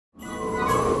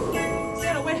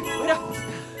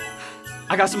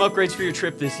I got some upgrades for your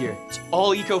trip this year. It's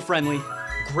all eco-friendly,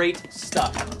 great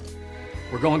stuff.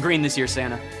 We're going green this year,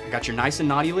 Santa. I got your nice and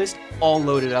naughty list all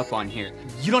loaded up on here.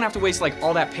 You don't have to waste like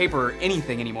all that paper or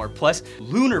anything anymore. Plus,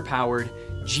 lunar-powered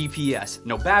GPS.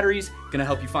 No batteries, gonna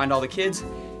help you find all the kids.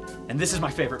 And this is my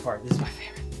favorite part. This is my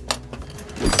favorite.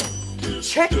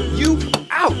 Check you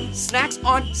out! Snacks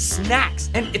on snacks.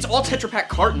 And it's all Tetra Pak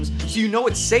cartons, so you know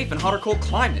it's safe in hot or cold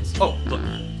climates. Oh, look.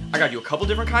 I got you a couple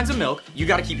different kinds of milk. You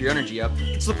gotta keep your energy up.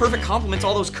 It's the perfect complement to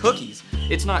all those cookies.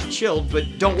 It's not chilled,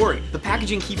 but don't worry. The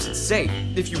packaging keeps it safe.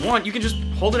 If you want, you can just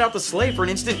hold it out the sleigh for an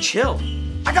instant chill.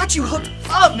 I got you hooked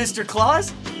up, Mr.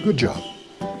 Claus! Good job.